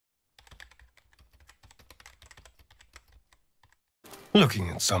Looking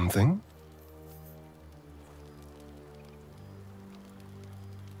at something?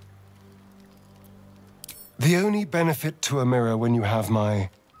 The only benefit to a mirror when you have my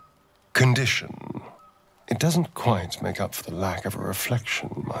condition, it doesn't quite make up for the lack of a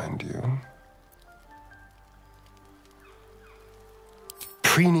reflection, mind you.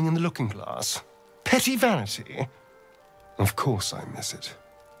 Preening in the looking glass? Petty vanity? Of course I miss it.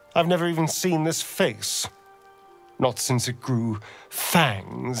 I've never even seen this face. Not since it grew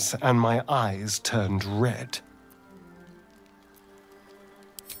fangs and my eyes turned red.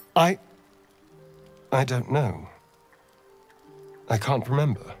 I don't know. I can't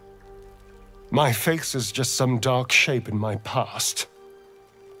remember. My face is just some dark shape in my past.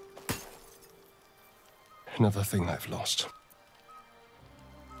 Another thing I've lost.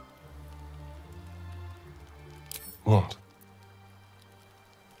 What?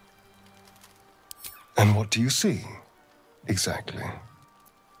 And what do you see, exactly?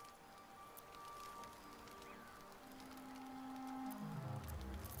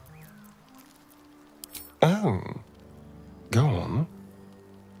 Oh, go on.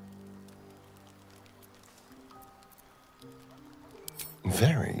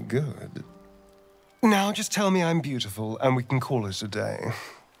 Very good. Now just tell me I'm beautiful and we can call it a day.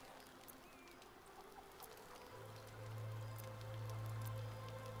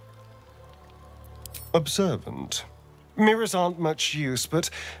 Observant. Mirrors aren't much use, but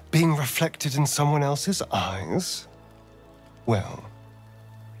being reflected in someone else's eyes? Well,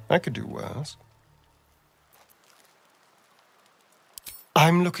 I could do worse.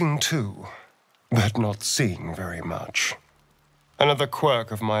 I'm looking too, but not seeing very much. Another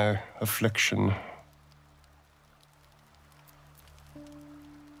quirk of my affliction.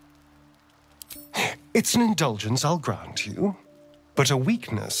 It's an indulgence, I'll grant you, but a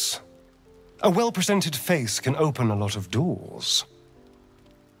weakness. A well-presented face can open a lot of doors.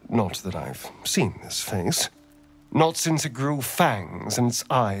 Not that I've seen this face. Not since it grew fangs and its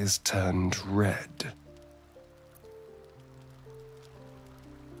eyes turned red.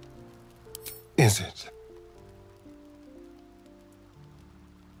 Is it?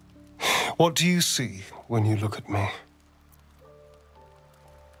 What do you see when you look at me?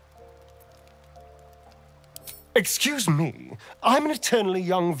 Excuse me, I'm an eternally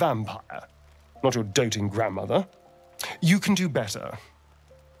young vampire. Not your doting grandmother. You can do better.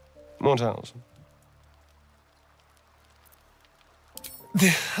 What else?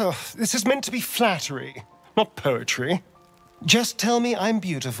 This is meant to be flattery, not poetry. Just tell me I'm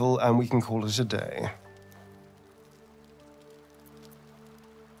beautiful and we can call it a day.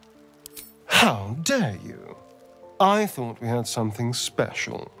 How dare you? I thought we had something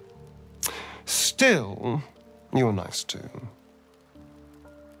special. Still, you're nice too.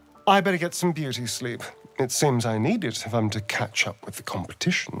 I better get some beauty sleep. It seems I need it if I'm to catch up with the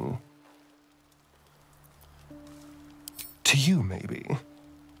competition. To you, maybe.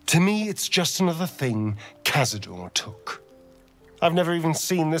 To me, it's just another thing Cazador took. I've never even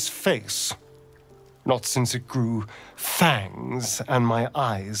seen this face. Not since it grew fangs and my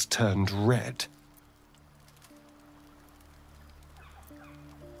eyes turned red.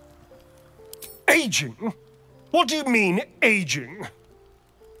 Aging? What do you mean, aging?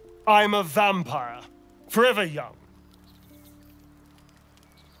 I'm a vampire, forever young.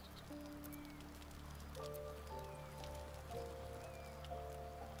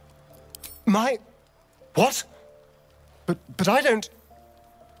 What? But I don't...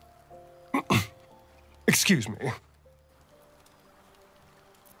 Excuse me.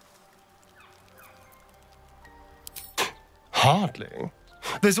 Hardly.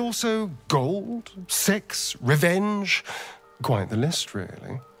 There's also gold, sex, revenge. Quite the list,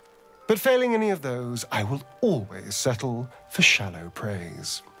 really. But failing any of those, I will always settle for shallow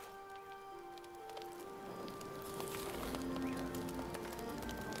praise.